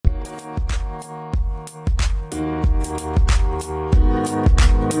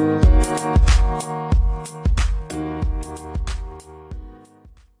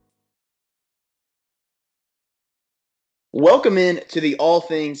Welcome in to the All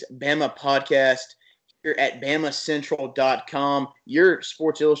Things Bama podcast here at BamaCentral.com, your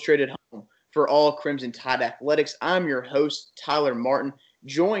Sports Illustrated home for all Crimson Tide athletics. I'm your host, Tyler Martin,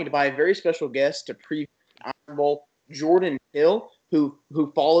 joined by a very special guest to preview the Iron Bowl, Jordan Hill, who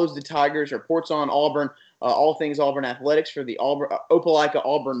follows the Tigers, reports on Auburn, all things Auburn athletics for the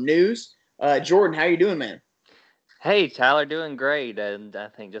Opelika-Auburn News. Jordan, how you doing, man? Hey, Tyler, doing great. And I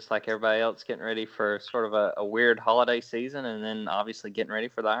think just like everybody else, getting ready for sort of a weird holiday season and then obviously getting ready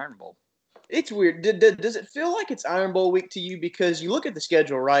for the Iron Bowl. It's weird. Does it feel like it's Iron Bowl week to you? Because you look at the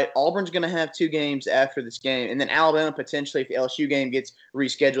schedule, right? Auburn's going to have two games after this game, and then Alabama potentially, if the LSU game gets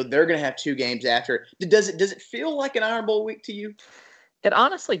rescheduled, they're going to have two games after. Does it feel like an Iron Bowl week to you? It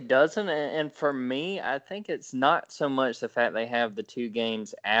honestly doesn't. And for me, I think it's not so much the fact they have the two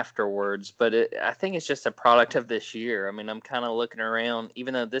games afterwards, but I think it's just a product of this year. I mean, I'm kind of looking around,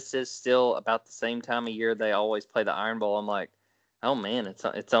 even though this is still about the same time of year they always play the Iron Bowl. I'm like, oh man,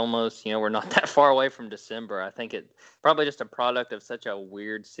 it's almost, we're not that far away from December. I think it probably just a product of such a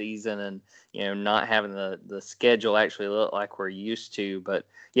weird season and, not having the schedule actually look like we're used to. But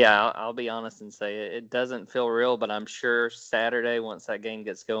yeah, I'll be honest and say it doesn't feel real, but I'm sure Saturday, once that game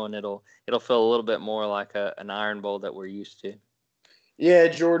gets going, it'll feel a little bit more like an Iron Bowl that we're used to. Yeah,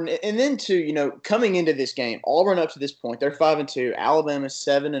 Jordan. And then too, coming into this game, Auburn up to this point, they're 5-2. Alabama's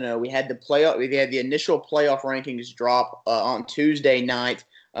 7-0. We had the initial playoff rankings drop on Tuesday night.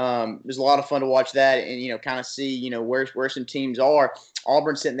 It was a lot of fun to watch that and kind of see where some teams are.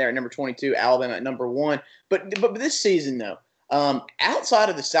 Auburn sitting there at number 22, Alabama at number 1. But this season though, outside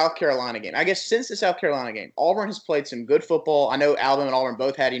of the South Carolina game, I guess since the South Carolina game, Auburn has played some good football. I know Alabama and Auburn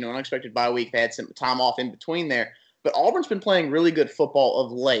both had an unexpected bye week. They had some time off in between there. But Auburn's been playing really good football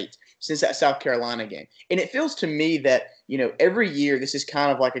of late since that South Carolina game. And it feels to me that, every year this is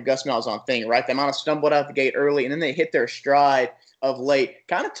kind of like a Gus Malzahn thing, right? They might have stumbled out the gate early and then they hit their stride of late.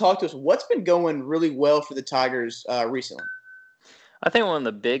 Kind of talk to us, what's been going really well for the Tigers recently? I think one of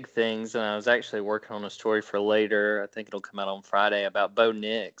the big things, and I was actually working on a story for later, I think it'll come out on Friday, about Bo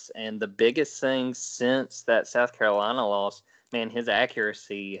Nix. And the biggest thing since that South Carolina loss, man, his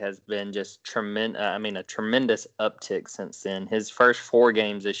accuracy has been just tremendous. A tremendous uptick since then. His first 4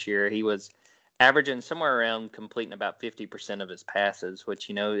 games this year, he was averaging somewhere around completing about 50% of his passes, which,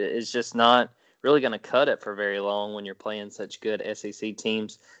 is just not really going to cut it for very long when you're playing such good SEC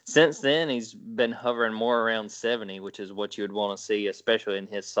teams. Since then, he's been hovering more around 70, which is what you would want to see, especially in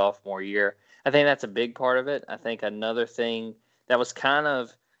his sophomore year. I think that's a big part of it. I think another thing that was kind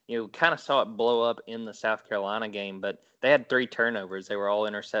of saw it blow up in the South Carolina game, but they had 3 turnovers. They were all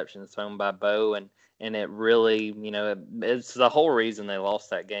interceptions thrown by Bo, and it really, it's the whole reason they lost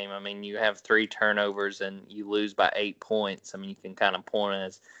that game. I mean, you have 3 turnovers and you lose by 8 points. I mean, you can kind of point it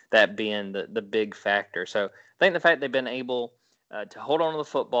as that being the big factor. So I think the fact they've been able to hold on to the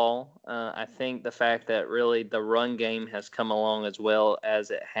football, I think the fact that really the run game has come along as well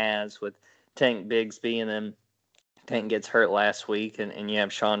as it has with Tank Bigsby, and then Tank gets hurt last week, and you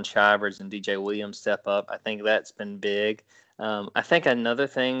have Sean Shivers and DJ Williams step up. I think that's been big. I think another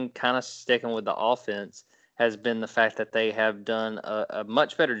thing, kind of sticking with the offense, has been the fact that they have done a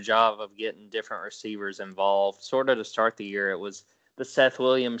much better job of getting different receivers involved. Sort of to start the year, it was the Seth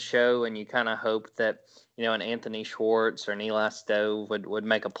Williams show, and you kind of hoped that an Anthony Schwartz or an Eli Stove would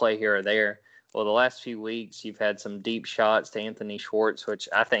make a play here or there. Well, the last few weeks, you've had some deep shots to Anthony Schwartz, which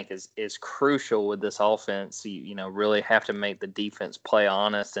I think is crucial with this offense. You really have to make the defense play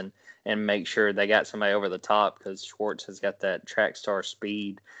honest and make sure they got somebody over the top, because Schwartz has got that track star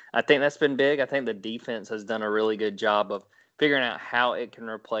speed. I think that's been big. I think the defense has done a really good job of figuring out how it can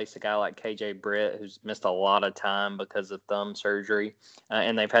replace a guy like KJ Britt, who's missed a lot of time because of thumb surgery.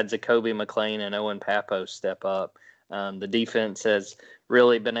 And they've had Zacoby McClain and Owen Pappoe step up. The defense has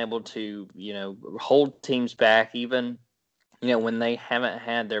really been able to, hold teams back even, when they haven't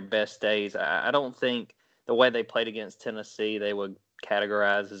had their best days. I don't think the way they played against Tennessee, they would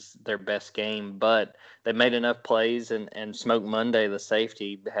categorize as their best game, but they made enough plays, and Smoke Monday, the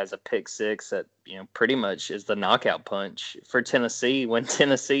safety, has a pick six that, pretty much is the knockout punch for Tennessee when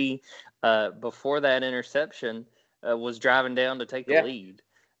Tennessee, before that interception, was driving down to take the lead.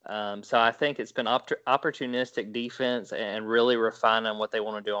 So I think it's been opportunistic defense and really refining what they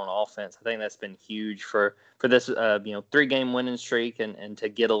want to do on offense. I think that's been huge for this 3-game winning streak and to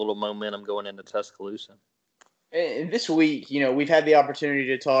get a little momentum going into Tuscaloosa. And this week, we've had the opportunity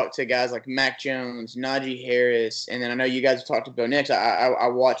to talk to guys like Mac Jones, Najee Harris, and then I know you guys have talked to Bo Nix. I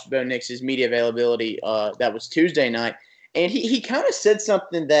watched Bo Nix's media availability. That was Tuesday night. And he kind of said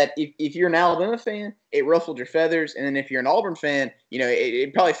something that if you're an Alabama fan, it ruffled your feathers. And then if you're an Auburn fan,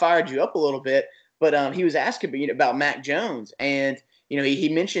 it probably fired you up a little bit. But he was asked about Mac Jones, and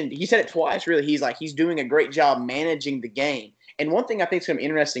he said it twice. Really, he's doing a great job managing the game. And one thing I think is kind of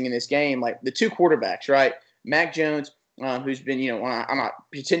interesting in this game, like the two quarterbacks, right? Mac Jones, who's been on a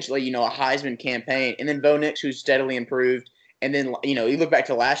potentially a Heisman campaign, and then Bo Nix, who's steadily improved. And then you look back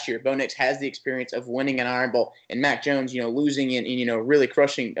to last year, Bo Nix has the experience of winning an Iron Bowl, and Mac Jones, losing in really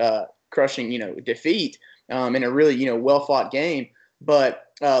crushing defeat in a really well fought game. But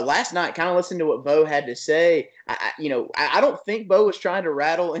last night, kind of listened to what Bo had to say. I don't think Bo was trying to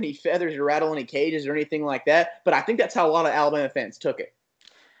rattle any feathers or rattle any cages or anything like that. But I think that's how a lot of Alabama fans took it.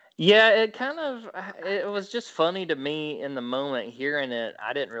 Yeah, it was just funny to me in the moment hearing it.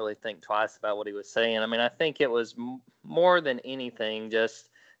 I didn't really think twice about what he was saying. I mean, I think it was more than anything just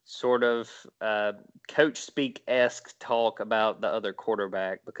sort of coach speak-esque talk about the other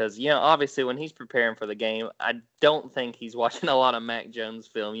quarterback because, obviously when he's preparing for the game, I don't think he's watching a lot of Mac Jones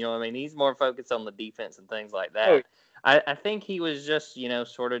film. You know what I mean? He's more focused on the defense and things like that. Oh. I think he was just,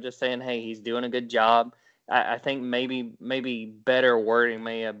 sort of just saying, hey, he's doing a good job. I think maybe better wording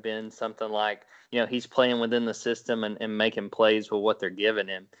may have been something like, he's playing within the system and making plays with what they're giving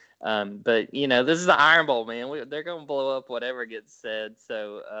him. But, this is the Iron Bowl, man. They're going to blow up whatever gets said.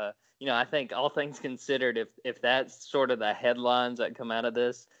 So, I think all things considered, if that's sort of the headlines that come out of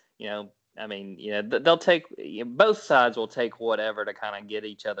this, they'll take both sides will take whatever to kind of get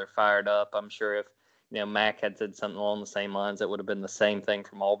each other fired up. I'm sure if Mac had said something along the same lines, that would have been the same thing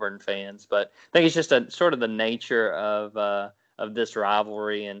from Auburn fans. But I think it's just a sort of the nature of this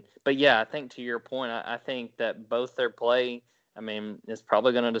rivalry. But yeah, I think to your point, I think that both their play, is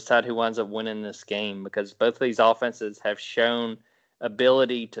probably going to decide who winds up winning this game because both of these offenses have shown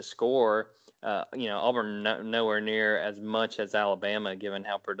ability to score. Auburn nowhere near as much as Alabama, given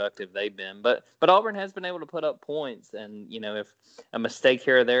how productive they've been. But Auburn has been able to put up points, and if a mistake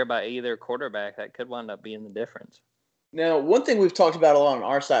here or there by either quarterback, that could wind up being the difference. Now, one thing we've talked about a lot on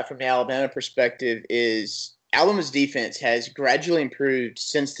our side from the Alabama perspective is Alabama's defense has gradually improved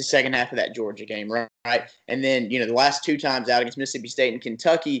since the second half of that Georgia game, right? And then the last two times out against Mississippi State and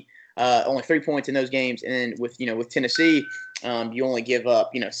Kentucky. Only 3 points in those games, and then with Tennessee, you only give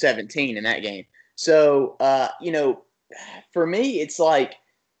up 17 in that game. So for me, it's like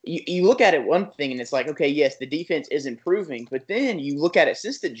you look at it one thing, and it's like, okay, yes, the defense is improving, but then you look at it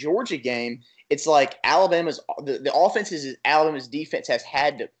since the Georgia game, it's like the offenses Alabama's defense has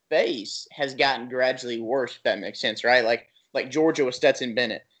had to face has gotten gradually worse. If that makes sense, right? Like Georgia with Stetson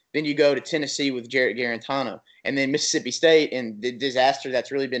Bennett. Then you go to Tennessee with Jarrett Garantano, and then Mississippi State and the disaster that's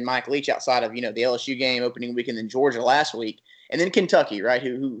really been Mike Leach outside of the LSU game opening week and then Georgia last week, and then Kentucky, right,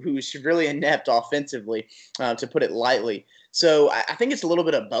 who's really inept offensively, to put it lightly. So I think it's a little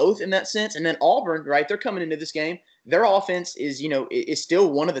bit of both in that sense. And then Auburn, right, they're coming into this game. Their offense is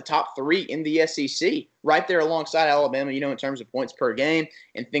still one of the top three in the SEC, right there alongside Alabama, in terms of points per game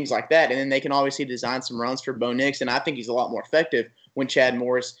and things like that. And then they can obviously design some runs for Bo Nix, and I think he's a lot more effective when Chad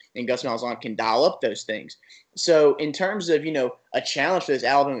Morris and Gus Malzahn can dial up those things. So in terms of, a challenge for this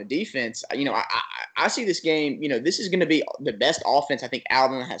Alabama defense, I see this game, this is going to be the best offense I think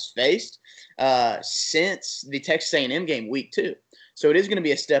Alabama has faced since the Texas A&M game week 2. So it is going to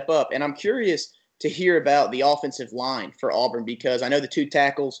be a step up. And I'm curious to hear about the offensive line for Auburn because I know the two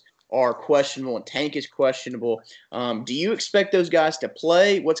tackles are questionable and Tank is questionable. Do you expect those guys to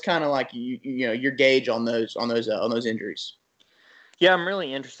play? What's kind of like your gauge on those injuries? Yeah, I'm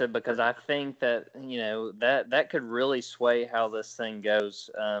really interested because I think that that could really sway how this thing goes.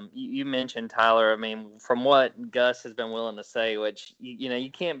 You mentioned Tyler. From what Gus has been willing to say, which you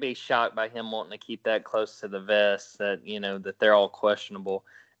can't be shocked by him wanting to keep that close to the vest. That they're all questionable.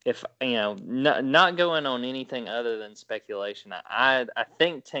 If not going on anything other than speculation, I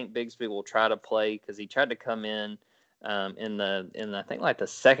think Tank Bigsby will try to play because he tried to come in I think like the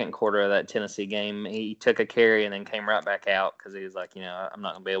second quarter of that Tennessee game. He took a carry and then came right back out because he was like, I'm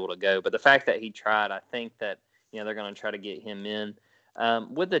not going to be able to go. But the fact that he tried, I think that they're going to try to get him in.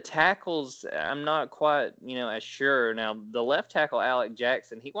 With the tackles, I'm not quite as sure. Now the left tackle Alec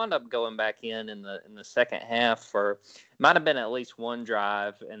Jackson, he wound up going back in the second half for might have been at least one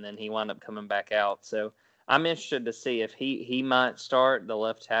drive, and then he wound up coming back out. So I'm interested to see if he might start the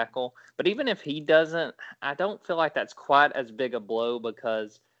left tackle. But even if he doesn't, I don't feel like that's quite as big a blow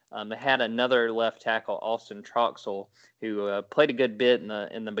because they had another left tackle, Austin Troxell, who played a good bit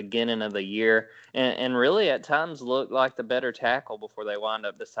in the beginning of the year and really at times looked like the better tackle before they wound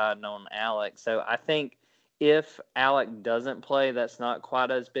up deciding on Alec. So I think if Alec doesn't play, that's not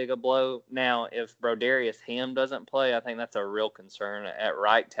quite as big a blow. Now, if Brodarius Ham doesn't play, I think that's a real concern at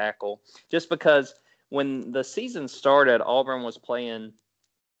right tackle just because when the season started, Auburn was playing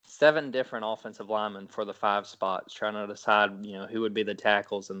 7 different offensive linemen for the 5 spots, trying to decide, who would be the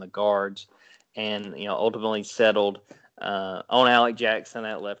tackles and the guards, and ultimately settled on Alec Jackson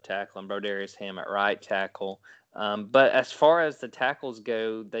at left tackle and Brodarius Ham at right tackle. But as far as the tackles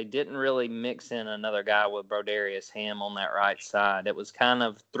go, they didn't really mix in another guy with Brodarius Ham on that right side. It was kind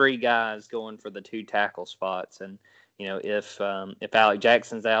of 3 guys going for the 2 tackle spots, and if Alec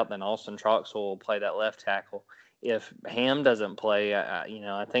Jackson's out, then Austin Troxell will play that left tackle. If Ham doesn't play,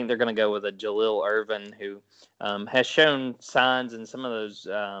 I think they're going to go with a Jalil Irvin, who has shown signs in some of those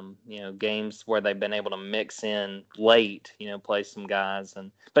games where they've been able to mix in late, play some guys,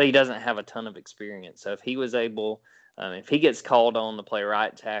 but he doesn't have a ton of experience. So if he was able, if he gets called on to play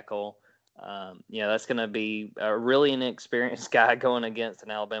right tackle, that's going to be a really inexperienced guy going against an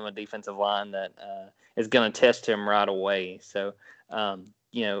Alabama defensive line that is going to test him right away. So.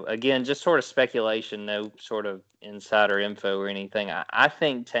 Again, just sort of speculation, no sort of insider info or anything. I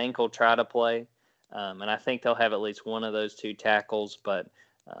think Tank will try to play, and I think they'll have at least one of those 2 tackles. But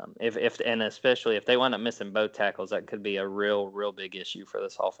and especially if they wind up missing both tackles, that could be a real big issue for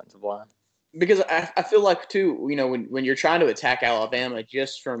this offensive line. Because I feel like, too, when you're trying to attack Alabama,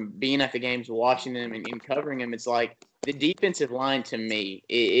 just from being at the games, watching them, and covering them, it's like the defensive line, to me,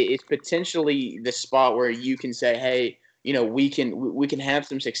 it's potentially the spot where you can say, hey, we can have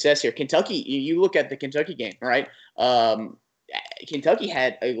some success here. Kentucky, you look at the Kentucky game, right? Kentucky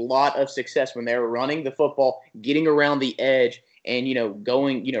had a lot of success when they were running the football, getting around the edge, and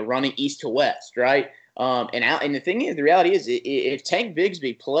going, running east to west, right? And the thing is, the reality is, if Tank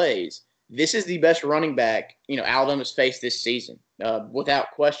Bigsby plays, this is the best running back Alabama's faced this season,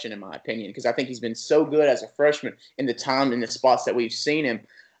 without question, in my opinion, because I think he's been so good as a freshman in the time and the spots that we've seen him.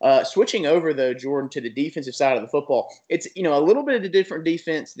 Switching over, though, Jordan, to the defensive side of the football, it's a little bit of a different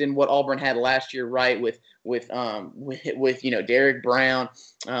defense than what Auburn had last year, right? With Derek Brown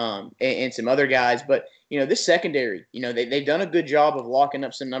and some other guys, but this secondary, they've done a good job of locking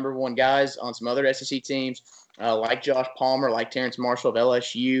up some number 1 guys on some other SEC teams, like Josh Palmer, like Terrence Marshall of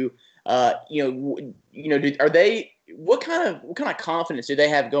LSU. Are they? What kind of confidence do they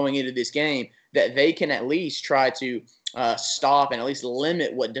have going into this game that they can at least try to stop and at least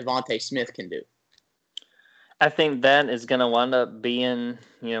limit what Devontae Smith can do? I think that is going to wind up being,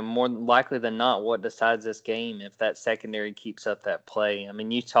 more likely than not what decides this game if that secondary keeps up that play. I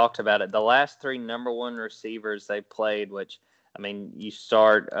mean, you talked about it. The last 3 number 1 receivers they played, which, you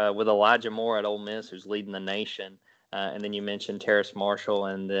start with Elijah Moore at Ole Miss, who's leading the nation, and then you mentioned Terrace Marshall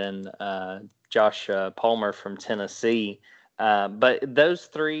and then Josh Palmer from Tennessee. But those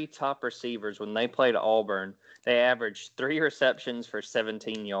 3 top receivers, when they played Auburn, they averaged 3 receptions for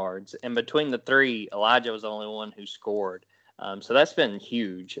 17 yards. And between the 3, Elijah was the only one who scored. So that's been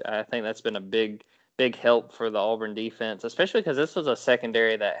huge. I think that's been a big help for the Auburn defense, especially because this was a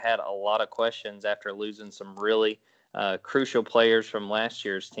secondary that had a lot of questions after losing some really crucial players from last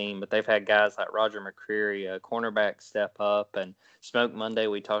year's team. But they've had guys like Roger McCreary, a cornerback, step up, and Smoke Monday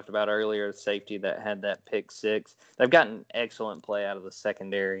we talked about earlier, the safety that had that pick 6. They've gotten excellent play out of the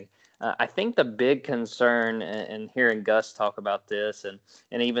secondary. I think the big concern, and hearing Gus talk about this, and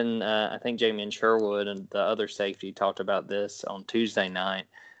even I think Jamian Sherwood and the other safety talked about this on Tuesday night,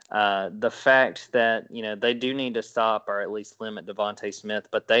 the fact that they do need to stop or at least limit Devontae Smith,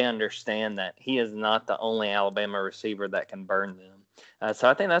 but they understand that he is not the only Alabama receiver that can burn them. So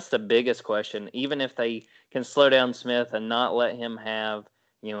I think that's the biggest question. Even if they can slow down Smith and not let him have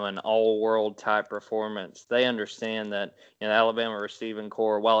an all-world type performance, they understand that the Alabama receiving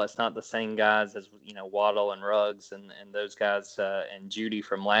core, while it's not the same guys as Waddle and Ruggs and those guys and Judy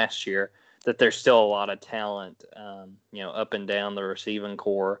from last year, that there's still a lot of talent, up and down the receiving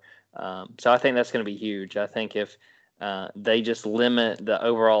core. So I think that's going to be huge. I think if they just limit the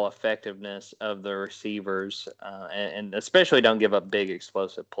overall effectiveness of the receivers and especially don't give up big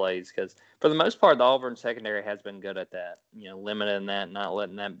explosive plays, because for the most part, the Auburn secondary has been good at that, limiting that, not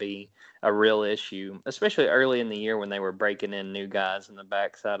letting that be a real issue, especially early in the year when they were breaking in new guys in the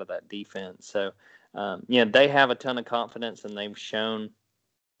backside of that defense. So, they have a ton of confidence, and they've shown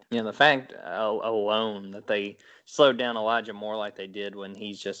the fact alone that they slowed down Elijah Moore like they did when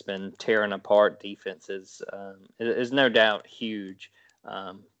he's just been tearing apart defenses is no doubt huge.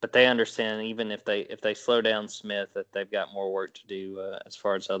 But they understand even if they slow down Smith, that they've got more work to do as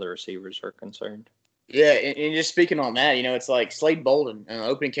far as other receivers are concerned. Yeah, and just speaking on that, it's like Slade Bolden,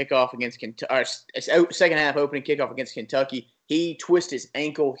 opening kickoff against Kentucky, second half opening kickoff against Kentucky. He twisted his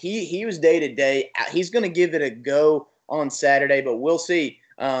ankle. He was day to day. He's going to give it a go on Saturday, but we'll see.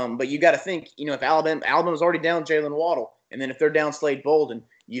 But you got to think, if Alabama's already down Jalen Waddle, and then if they're down Slade Bolden,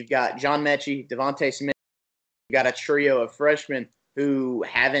 you've got John Mechie, Devontae Smith, you've got a trio of freshmen who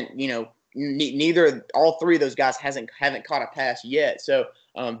haven't, neither all three of those guys haven't caught a pass yet. So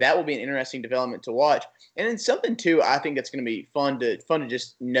that will be an interesting development to watch. And then something too, I think that's going to be fun to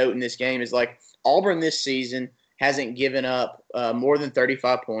just note in this game is like Auburn this season hasn't given up more than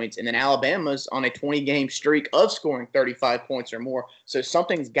 35 points, and then Alabama's on a 20-game streak of scoring 35 points or more. So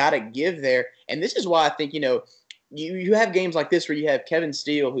something's got to give there, and this is why I think you have games like this where you have Kevin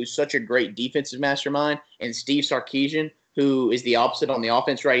Steele, who's such a great defensive mastermind, and Steve Sarkisian, who is the opposite on the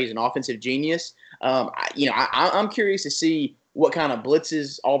offense, right? He's an offensive genius. I'm curious to see what kind of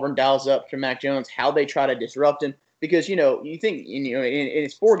blitzes Auburn dials up for Mac Jones, how they try to disrupt him. Because, you think, in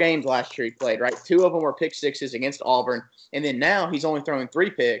his 4 games last year he played, right? 2 of them were pick sixes against Auburn. And then now he's only throwing 3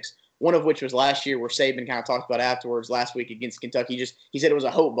 picks, one of which was last year where Saban kind of talked about afterwards last week against Kentucky. He said it was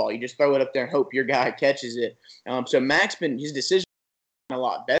a hope ball. You just throw it up there and hope your guy catches it. So Mac's his decision a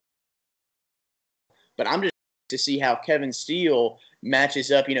lot better. But I'm just to see how Kevin Steele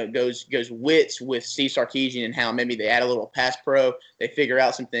matches up, goes wits with Steve Sarkisian and how maybe they add a little pass pro, they figure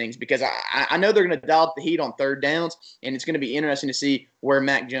out some things because I know they're going to dial up the heat on third downs, and it's going to be interesting to see where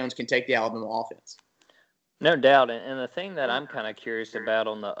Mac Jones can take the Alabama offense. No doubt. And the thing that I'm kind of curious about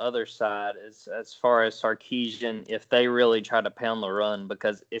on the other side is as far as Sarkisian, if they really try to pound the run,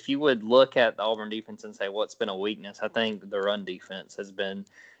 because if you would look at the Auburn defense and say what's been a weakness, I think the run defense has been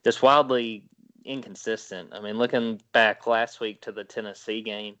just wildly inconsistent. I mean, looking back last week to the Tennessee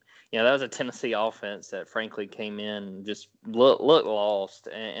game, that was a Tennessee offense that frankly came in and just looked lost,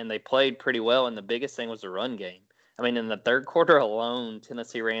 and they played pretty well, and the biggest thing was the run game. I mean, in the third quarter alone,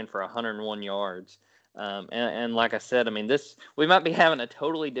 Tennessee ran for 101 yards. And like I said, I mean, we might be having a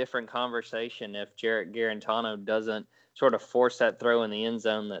totally different conversation if Jarrett Garantano doesn't sort of force that throw in the end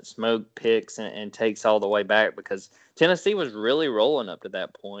zone that Smoke picks and takes all the way back, because Tennessee was really rolling up to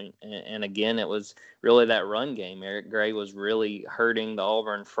that point. And again, it was really that run game. Eric Gray was really hurting the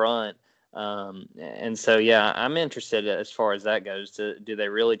Auburn front. And so, yeah, I'm interested as far as that goes. Do they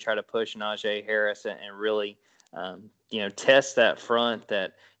really try to push Najee Harris and really, test that front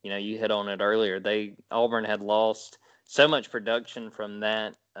that, you hit on it earlier. Auburn had lost so much production from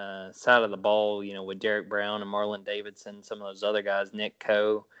that side of the ball, with Derek Brown and Marlon Davidson, some of those other guys, Nick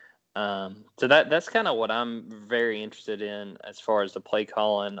Coe. So that's kind of what I'm very interested in as far as the play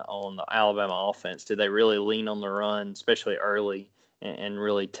calling on the Alabama offense. Do they really lean on the run, especially early, and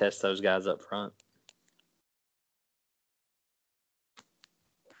really test those guys up front?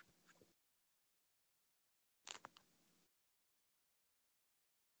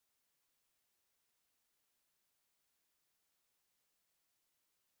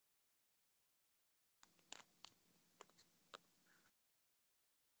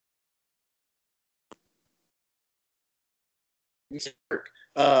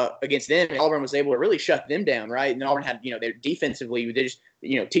 Against them, Auburn was able to really shut them down, right? And Auburn had, their defensively, they just,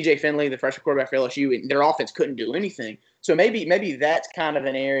 TJ Finley, the freshman quarterback for LSU, and their offense couldn't do anything. So maybe that's kind of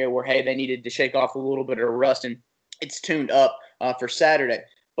an area where, hey, they needed to shake off a little bit of rust, and it's tuned up for Saturday.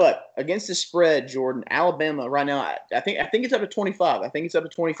 But against the spread, Jordan, Alabama right now, I think it's up to 25. I think it's up to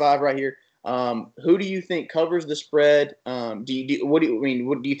 25 right here. Who do you think covers the spread? Do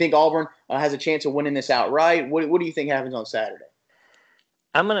you think Auburn has a chance of winning this outright? What do you think happens on Saturday?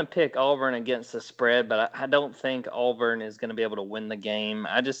 I'm going to pick Auburn against the spread, but I don't think Auburn is going to be able to win the game.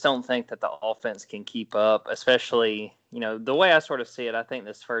 I just don't think that the offense can keep up, especially, the way I sort of see it. I think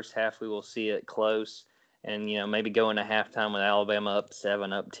this first half we will see it close and, maybe go into halftime with Alabama up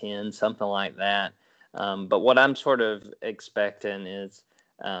 7, up 10, something like that. But what I'm sort of expecting is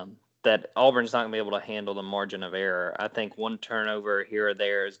that Auburn's not going to be able to handle the margin of error. I think one turnover here or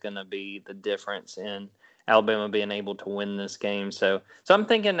there is going to be the difference in Alabama being able to win this game. So I'm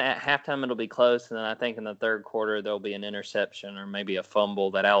thinking at halftime it'll be close, and then I think in the third quarter there'll be an interception or maybe a fumble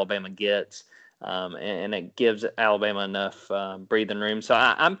that Alabama gets, and it gives Alabama enough breathing room. So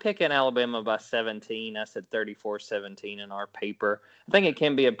I'm picking Alabama by 17. I said 34-17 in our paper. I think it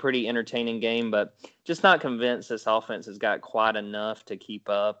can be a pretty entertaining game, but just not convinced this offense has got quite enough to keep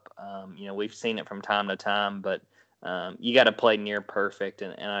up. We've seen it from time to time, but you got to play near perfect,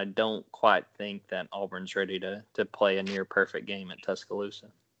 and I don't quite think that Auburn's ready to play a near perfect game at Tuscaloosa.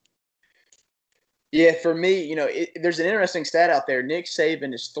 Yeah, for me, there's an interesting stat out there. Nick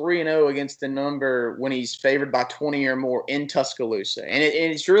Saban is 3-0 against the number when he's favored by 20 or more in Tuscaloosa, and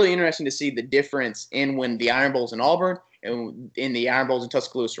it's really interesting to see the difference in when the Iron Bowl's in Auburn and in the Iron Bowl's in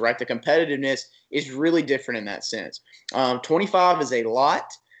Tuscaloosa. Right, the competitiveness is really different in that sense. 25 is a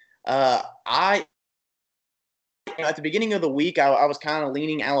lot. At the beginning of the week, I was kind of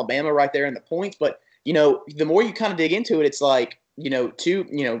leaning Alabama right there in the points, but the more you kind of dig into it, it's like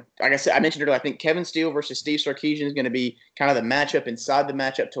like I said, I mentioned earlier, I think Kevin Steele versus Steve Sarkisian is going to be kind of the matchup inside the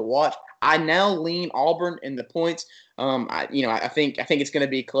matchup to watch. I now lean Auburn in the points. I think it's going to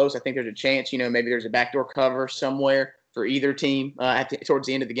be close. I think there's a chance, maybe there's a backdoor cover somewhere for either team towards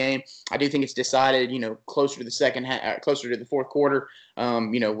the end of the game. I do think it's decided, closer to the second half, closer to the fourth quarter,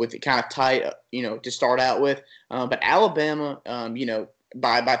 with it kind of tight, to start out with. But Alabama,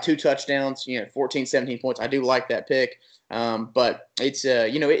 by 2 touchdowns, 14, 17 points. I do like that pick. But it's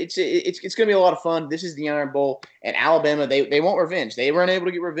it's going to be a lot of fun. This is the Iron Bowl, and Alabama they want revenge. They weren't able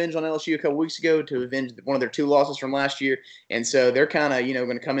to get revenge on LSU a couple weeks ago to avenge one of their 2 losses from last year, and so they're kind of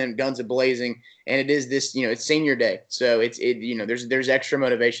going to come in guns a blazing. And it is this it's senior day, so there's extra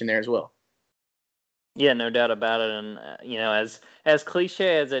motivation there as well. Yeah, no doubt about it. And as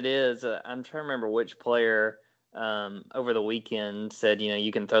cliche as it is, I'm trying to remember which player over the weekend said,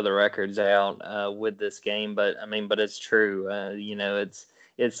 you can throw the records out with this game, but it's true.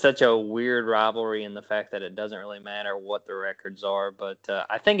 It's such a weird rivalry in the fact that it doesn't really matter what the records are. But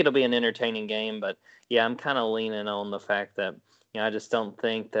I think it'll be an entertaining game. But yeah, I'm kind of leaning on the fact that I just don't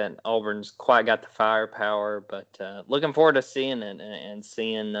think that Auburn's quite got the firepower. But looking forward to seeing it and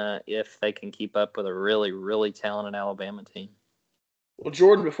seeing if they can keep up with a really, really talented Alabama team. Well,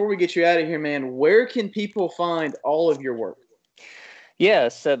 Jordan, before we get you out of here, man, where can people find all of your work? Yeah,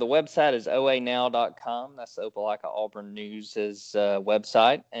 so the website is oanow.com. That's the Opelika-Auburn News'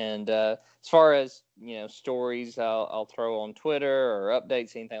 website. And as far as, stories I'll throw on Twitter or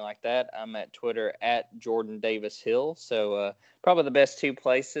updates, anything like that, I'm at Twitter at Jordan Davis Hill. So probably the best 2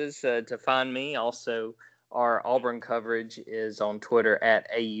 places to find me. Also, our Auburn coverage is on Twitter at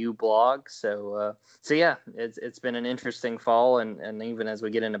AUblog. So yeah, it's been an interesting fall, and even as we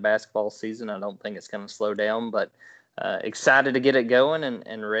get into basketball season, I don't think it's going to slow down. But excited to get it going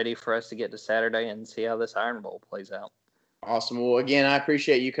and ready for us to get to Saturday and see how this Iron Bowl plays out. Awesome. Well, again, I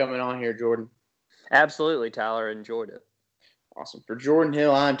appreciate you coming on here, Jordan. Absolutely, Tyler. Enjoyed it. Awesome. For Jordan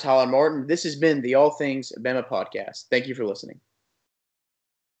Hill, I'm Tyler Martin. This has been the All Things Bama podcast. Thank you for listening.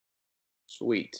 Sweet.